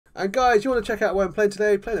And guys, you want to check out where I'm playing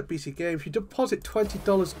today? Playing at BC Games. If you deposit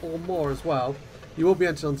 $20 or more as well, you will be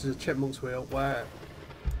entered onto the Chipmunks wheel, where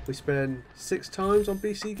we spin 6 times on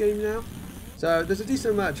BC Game now. So there's a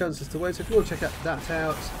decent amount of chances to win. So if you want to check that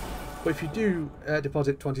out, but if you do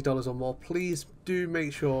deposit $20 or more, please do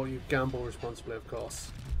make sure you gamble responsibly, of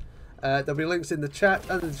course. There'll be links in the chat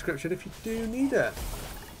and the description if you do need it.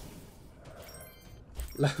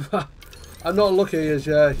 I'm not lucky as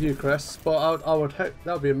you, Chris, but I would hope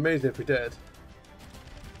that would be amazing if we did.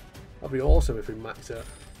 That'd be awesome if we maxed it.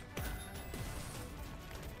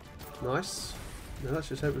 Nice. Now let's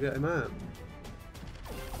just hope we get him out.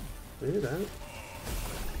 Weird out.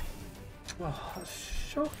 Oh, that's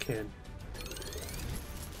shocking.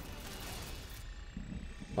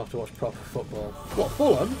 I'll have to watch proper football. What,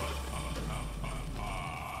 Fulham?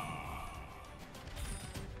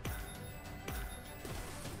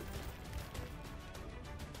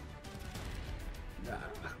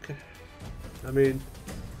 Okay. I mean,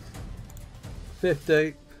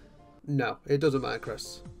 50. No, it doesn't matter,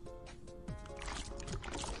 Chris.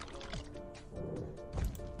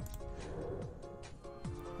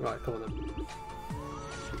 Right, come on then.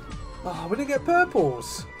 Oh, we didn't get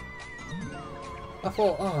purples. I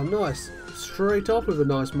thought, oh, nice. Straight up with a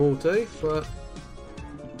nice multi, but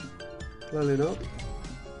clearly not.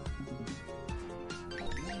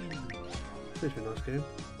 This be a nice game.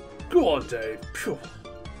 Go on, Dave. Phew.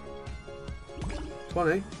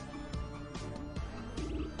 20.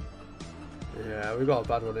 Yeah, we've got a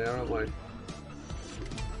bad one here, haven't we?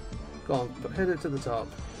 Go on, hit it to the top.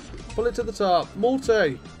 Pull it to the top.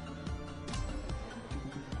 Multi.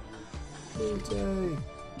 Multi.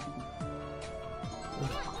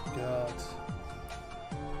 Oh, God.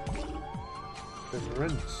 Been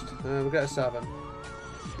rinsed. We'll get a 7.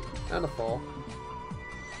 And a 4.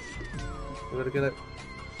 We're going to get it.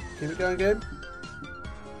 Keep it going, game.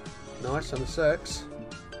 Nice, and a 6.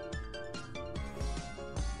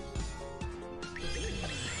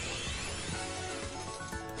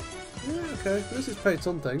 Yeah, okay. This is paid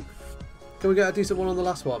something. Can we get a decent one on the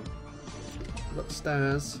last one? We've got the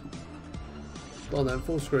stairs. Go on then,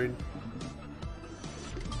 full screen.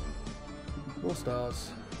 More stars.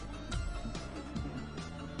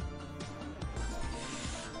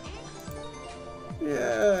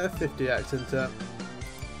 Yeah, 50x into it.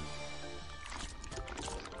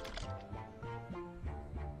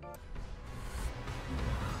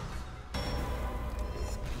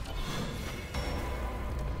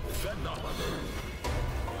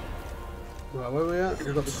 Right, where are we at?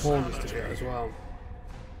 We've got the corners to get as well.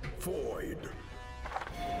 Void.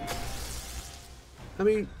 I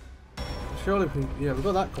mean, surely yeah, we've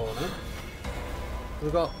got that corner.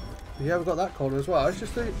 We've got that corner as well. It's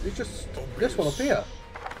just this one up here.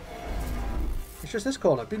 It's just this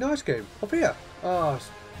corner. Be nice, game up here. Oh,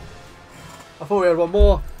 I thought we had one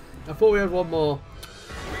more. I thought we had one more.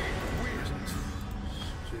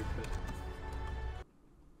 Stupid.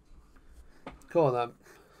 Go on then.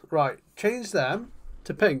 Right, change them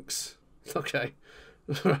to pinks. Okay.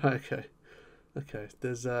 Right, okay. Okay,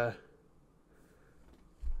 there's yeah,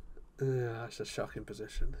 that's a shocking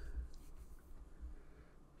position.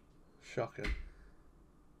 Shocking.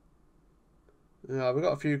 Yeah, we've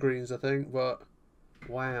got a few greens, I think, but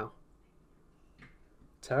wow.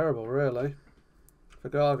 Terrible, really. For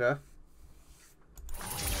Gaga.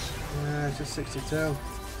 Yeah, it's just 62.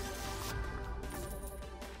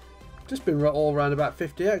 Just been all around about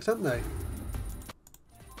 50x, haven't they?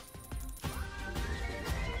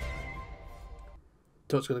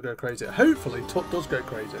 Tut's going to go crazy. Hopefully Tut does go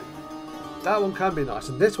crazy. That one can be nice,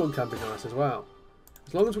 and this one can be nice as well.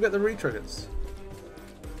 As long as we get the re-triggers.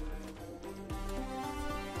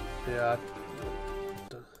 Yeah.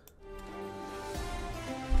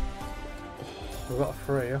 We've got a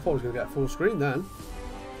 3. I thought we was going to get full screen then.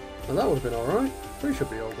 And that would have been alright. 3 should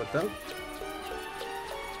be all good though.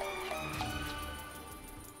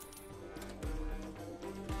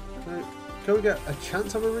 Can we get a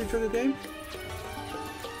chance of a re-trigger game?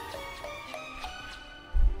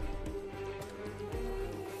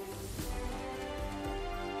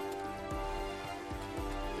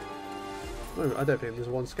 Oh, I don't think there's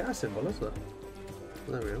one scatter symbol, is there?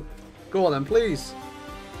 There we go. Go on then, please.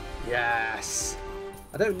 Yes.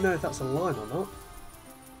 I don't know if that's a line or not.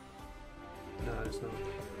 No, it's not.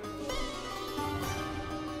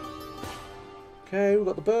 Okay, we've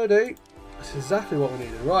got the birdie. That's exactly what we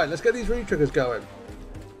needed. Right, let's get these re-triggers going.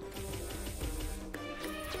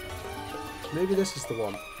 Maybe this is the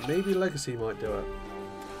one. Maybe Legacy might do it.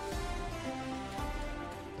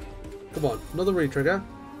 Come on, another re-trigger.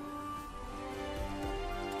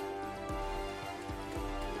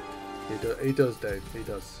 Need He does, Dave. He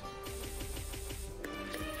does.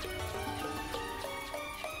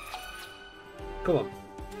 Come on.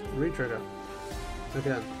 Re-trigger.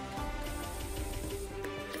 Again.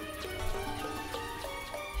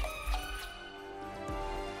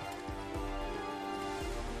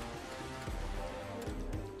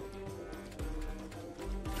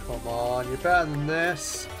 Come on, you're better than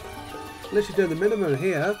this. Literally doing the minimum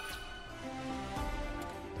here.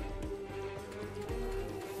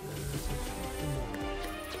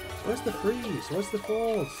 Where's the freeze? Where's the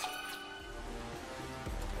falls?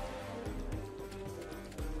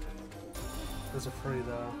 There's a free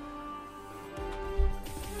there.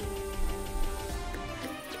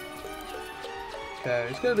 Okay,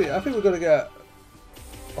 it's gonna be. I think we're gonna get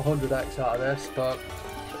 100x out of this, but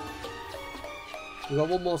we've got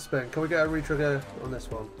one more spin. Can we get a re-trigger on this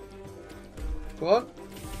one? Come on.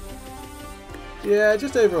 Yeah,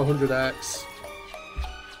 just over 100x.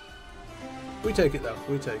 We take it though.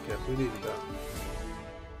 We take it. We needed that.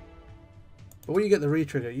 But when you get the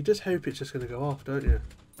re-trigger, you just hope it's just gonna go off, don't you?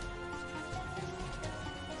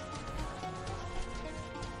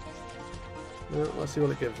 Well, let's see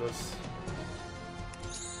what it gives us.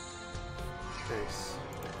 Nice.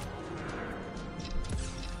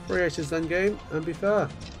 3 aces then game, and be fair.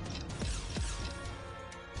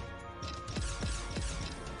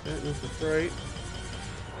 Okay, there's the 3.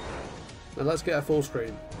 Now let's get a full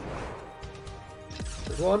screen.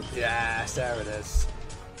 There's one. Yes, there it is.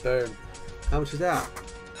 Boom. How much is that?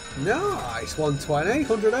 Nice! 120,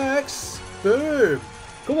 100x. Boom!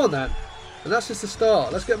 Come on then. And that's just the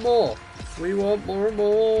start. Let's get more. We want more and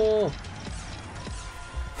more.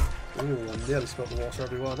 Ooh, I nearly spilled the water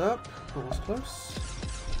everywhere there. That was close.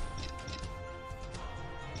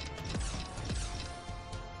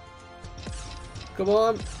 Come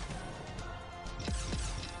on.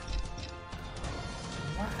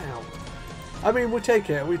 Wow. I mean, we take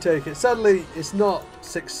it. We take it. Sadly, it's not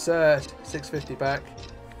 650 back.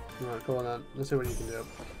 Right, come on then. Let's see what you can do.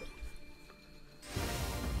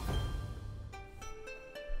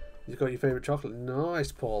 You've got your favourite chocolate.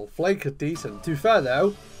 Nice, Paul. Flake are decent. To be fair,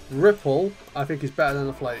 though, Ripple, I think, is better than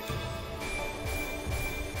a Flake.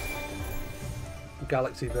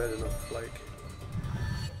 Galaxy version of Flake.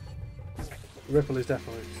 Ripple is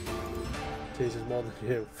definitely teases more than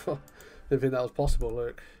you. Didn't think that was possible,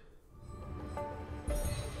 look.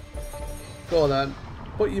 Go on, then.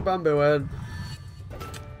 Put your bamboo in.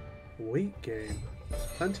 Weight game.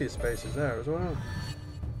 Plenty of spaces there as well.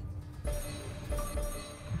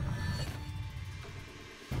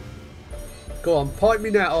 Go on, pipe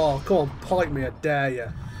me now. Oh, come on, pipe me, I dare you.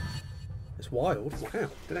 It's wild. Wow,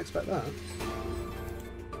 didn't expect that.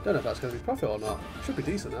 Don't know if that's going to be profit or not. Should be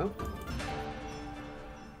decent now.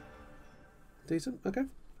 Decent, okay.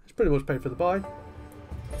 It's pretty much paid for the buy.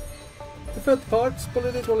 Preferred the pipes, but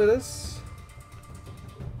it is what it is.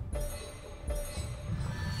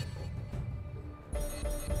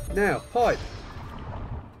 Now, pipe.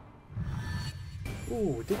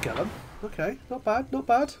 Ooh, we did get them. Okay, not bad, not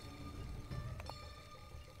bad.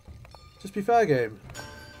 Just be fair game.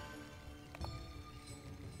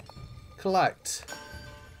 Collect.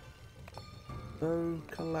 Oh,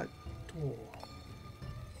 collector.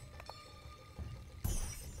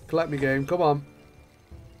 Collect me game, come on.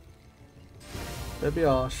 Don't be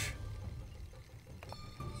harsh.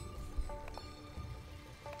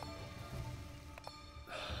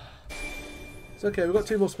 It's okay, we've got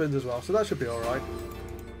 2 more spins as well, so that should be alright.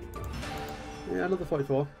 Yeah, another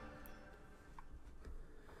 44.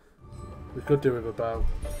 We could do with a bow.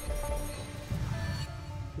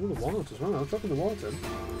 Ooh, the wallet as well. I was dropping the wallet in.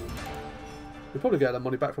 We'll probably get that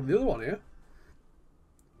money back from the other one here.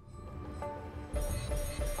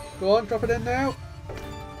 Go on, drop it in now.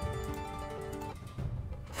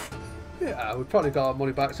 Yeah, we've probably got our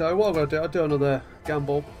money back. So what I'm going to do, I'll do another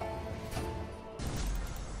gamble.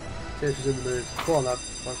 See if she's in the mood. Go on, lad.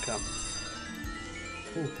 Webcam.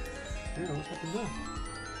 Ooh. Yeah, what's happened there?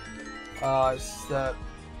 It's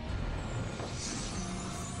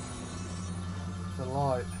the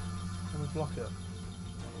light. Can we block it?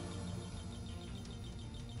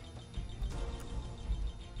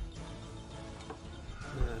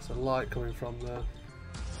 Yeah, there's a light coming from there.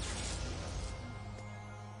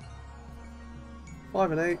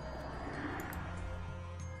 5 and 8.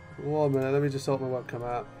 1 minute, let me just sort my webcam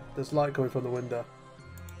out. There's light coming from the window.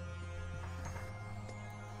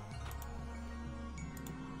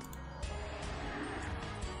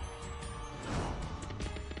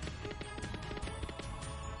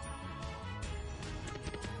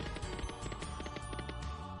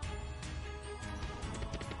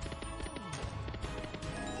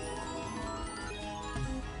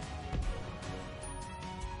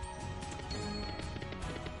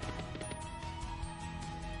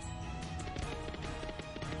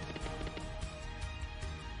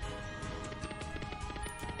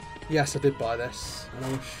 Yes, I did buy this. And I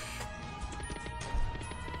wish...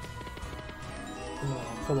 Oh,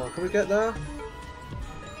 come on, can we get there?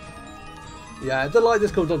 Yeah, the light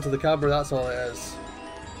just comes onto the camera, that's all it is.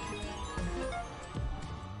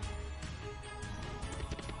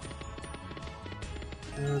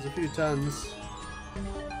 There's a few tons.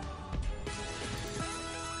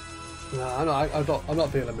 No, I'm not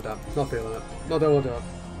feeling it, Dan. Not feeling it. No, don't want to do it.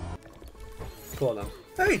 Come on then.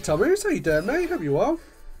 Hey Thomas, how you doing, mate? Hope you well.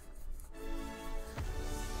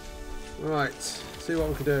 Right, see what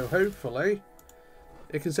we can do. Hopefully,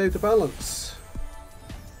 it can save the balance.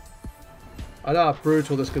 I know how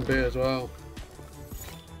brutal this can be as well.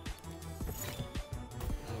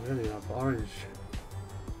 Oh, we only have orange.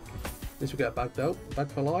 At least we get a bag though.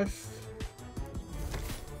 Bag for life.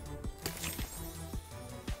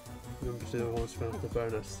 Number 2 wants to spin off the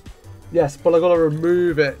bonus. Yes, but I gotta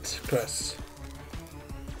remove it, Chris.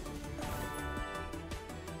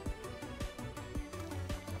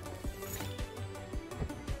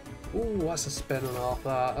 Ooh, that's a spin and half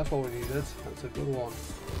that. That's what we needed. That's a good one.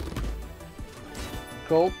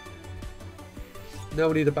 Cool. Now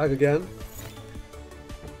we need a bag again.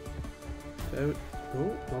 So,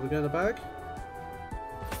 oh, are we getting a bag?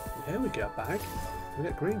 Yeah, we get a bag. We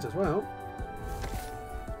get greens as well.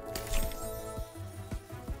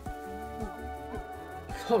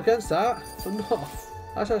 Not against that. I'm not.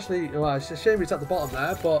 That's actually, well, it's a shame it's at the bottom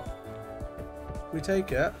there, but we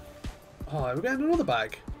take it. Oh, we're getting another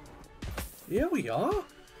bag. Here we are.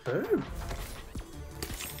 Boom.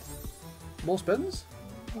 More spins.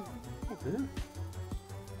 Yeah.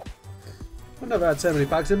 I've never had so many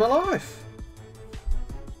bags in my life.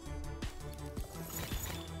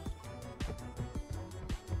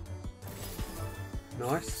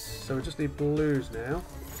 Nice. So we just need blues now.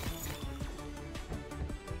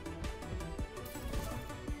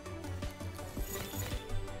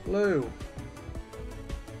 Blue.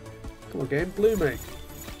 Come on, game. Blue me.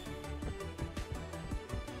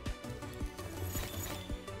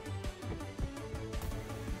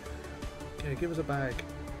 Okay, give us a bag.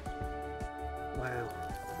 Wow.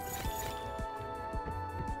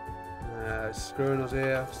 It's screwing us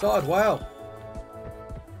here. Started well.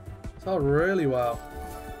 Started really well.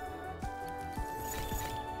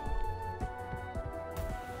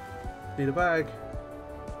 Need a bag.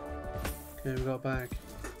 Okay, we got a bag.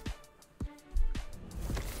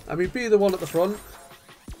 I mean, be the one at the front.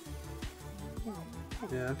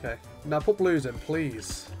 Yeah, okay. Now put blues in,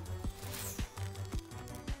 please.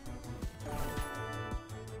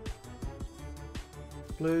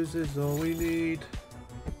 Blues is all we need.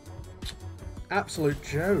 Absolute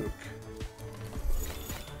joke.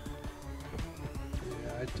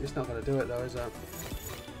 Yeah, it's not going to do it though, is it?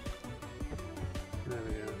 There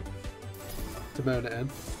we go. To moan it in.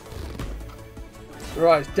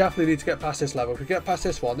 Right, definitely need to get past this level. If we get past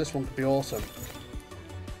this one could be awesome.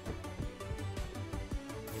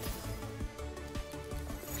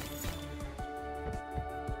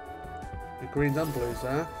 The greens and blues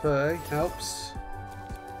there. 30 helps.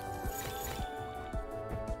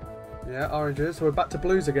 Yeah, oranges. So we're back to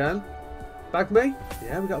blues again. Bag me?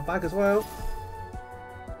 Yeah, we got a bag as well.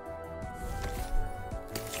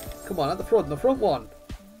 Come on, at the front one.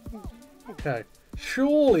 Okay.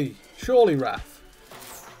 Surely, ref.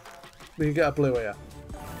 We can get a blue here.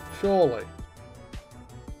 Surely.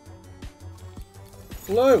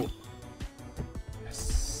 Blue.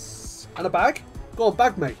 Yes. And a bag? Go on,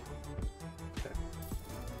 bag me. Okay.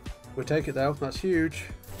 We'll take it though. That's huge.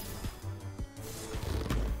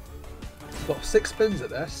 We've got 6 spins at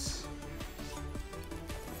this.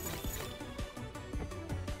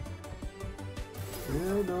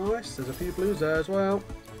 Yeah, nice. There's a few blues there as well.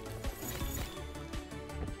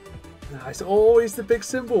 Nice, always the big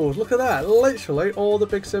symbols. Look at that, literally all the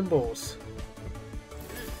big symbols.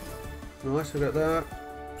 Nice, we got that.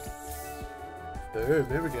 Boom,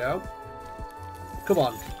 here we go. Come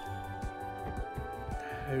on.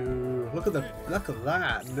 Oh, look at that.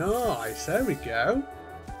 Nice, there we go.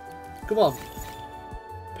 Come on.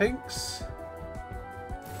 Pinks.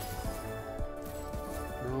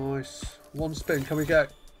 Nice. One spin, can we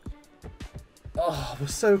get... Oh, we're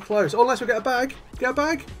so close. Oh, unless we get a bag. Get a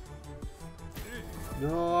bag.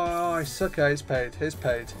 Nice. Okay, it's paid. It's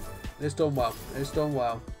paid. It's done well. It's done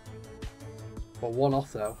well. Well, one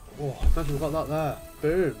off though. Oh, imagine we've got that there.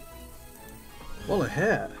 Boom. What a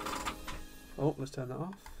hit. Oh, let's turn that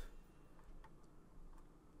off.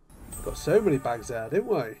 Got so many bags there, didn't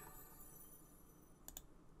we?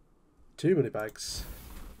 Too many bags.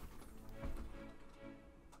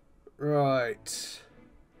 Right.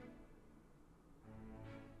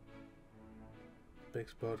 Big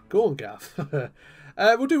spud. Go on, Gav.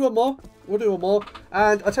 We'll do one more. We'll do one more.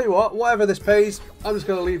 And I tell you what, whatever this pays, I'm just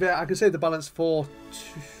going to leave it. I can save the balance for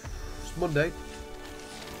Monday.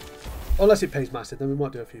 Unless it pays massive, then we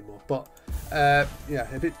might do a few more. But yeah,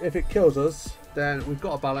 if it kills us, then we've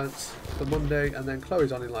got a balance for Monday, and then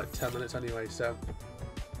Chloe's on in like 10 minutes anyway. So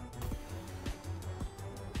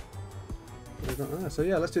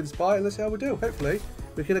yeah, let's do this buy and let's see how we do. Hopefully,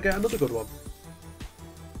 we can get another good one.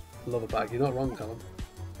 Love a bag. You're not wrong, Callum.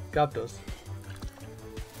 Gab does.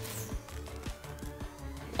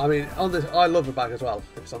 I mean, on this, I love a bag as well.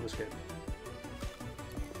 If it's on the screen.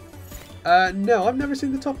 No, I've never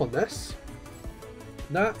seen the top on this.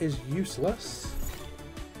 That is useless.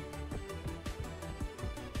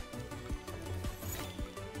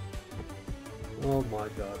 Oh my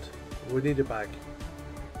god. We need a bag.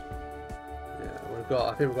 Yeah,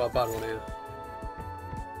 I think we've got a bad one here.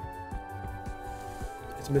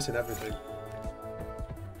 It's missing everything.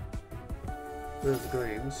 There's the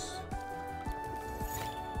greens.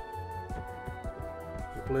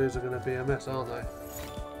 The blues are going to be a mess, aren't they?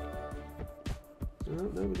 No,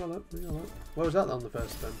 we got that. What was that on the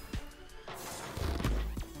first spin?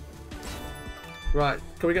 Right,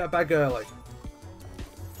 can we get a bag early?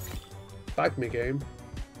 Bag me game.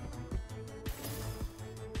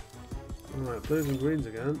 Alright, blues and greens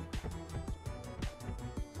again.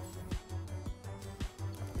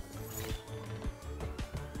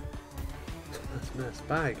 Let's miss.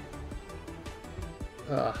 Bag.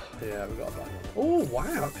 Yeah, we got a bag. Oh, wow,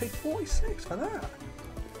 I paid 46 for that.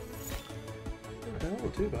 Okay,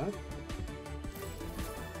 not too bad.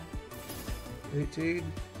 18.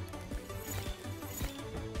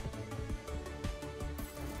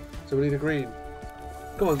 So we need a green.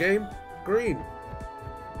 Come on, game. Green.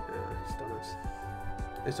 Yeah, it's done us.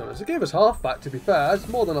 It's done us. It gave us half back, to be fair. It's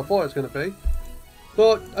more than I thought it was going to be.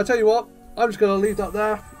 But I tell you what, I'm just going to leave that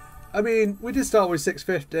there. I mean, we did start with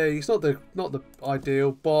 650. It's not the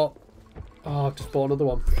ideal, but I've just bought another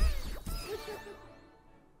one.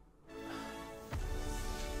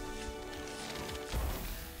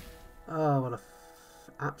 Oh, what a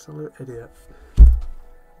absolute idiot!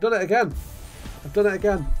 Done it again. I've done it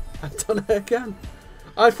again. I've done it again.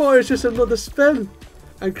 I thought it was just another spin,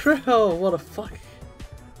 and oh, what a fuck!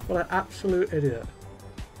 What an absolute idiot!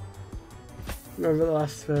 Remember the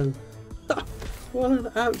last spin? What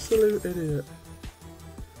an absolute idiot!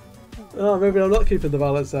 Oh, maybe I'm not keeping the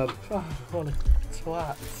balance then. Oh, what a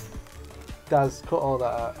twat! Daz, cut all that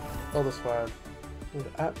out. All the swearing. What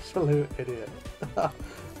an absolute idiot!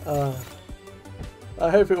 I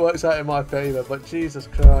hope it works out in my favour, but Jesus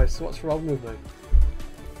Christ, what's wrong with me?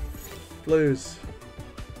 Blues.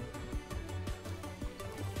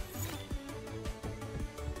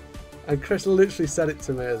 And Chris literally said it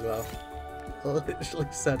to me as well. Literally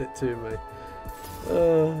said it to me.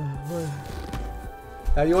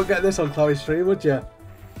 You won't get this on Chloe's stream, would you?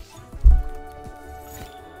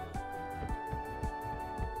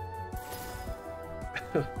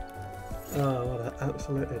 Oh, what an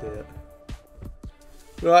absolute idiot.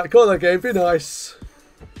 Right, call that game, be nice.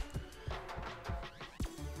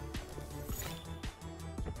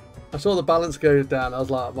 I saw the balance go down, I was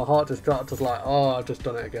like, my heart just dropped, I was like, oh, I've just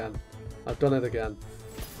done it again. I've done it again.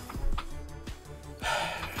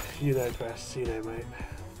 You know, Chris, you know, mate.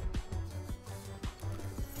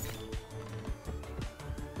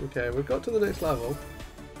 Okay, we've got to the next level.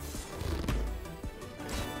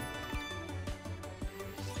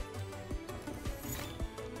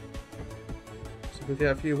 So we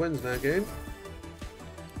get a few wins now, game.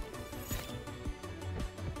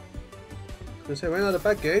 I say we ain't had a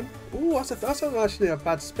bad game. Ooh, that's actually a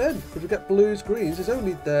bad spin. Because we get blues, greens. There's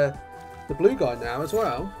only the blue guy now as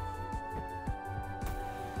well.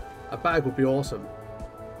 A bag would be awesome.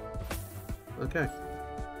 Okay.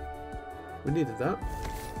 We needed that.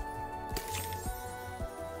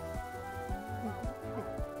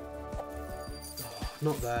 Oh,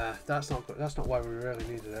 not there. That's not why we really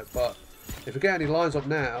needed it. But if we get any lines up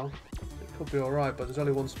now, it could be all right. But there's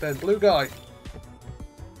only one spin. Blue guy.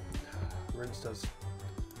 Rinsed us.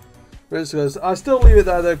 Rinsed us. I still leave it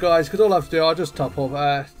there though, guys, because all I have to do, I'll just top up.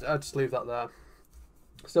 I'll just leave that there.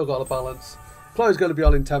 Still got the balance. Chloe's going to be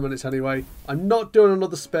on in 10 minutes anyway. I'm not doing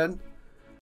another spin.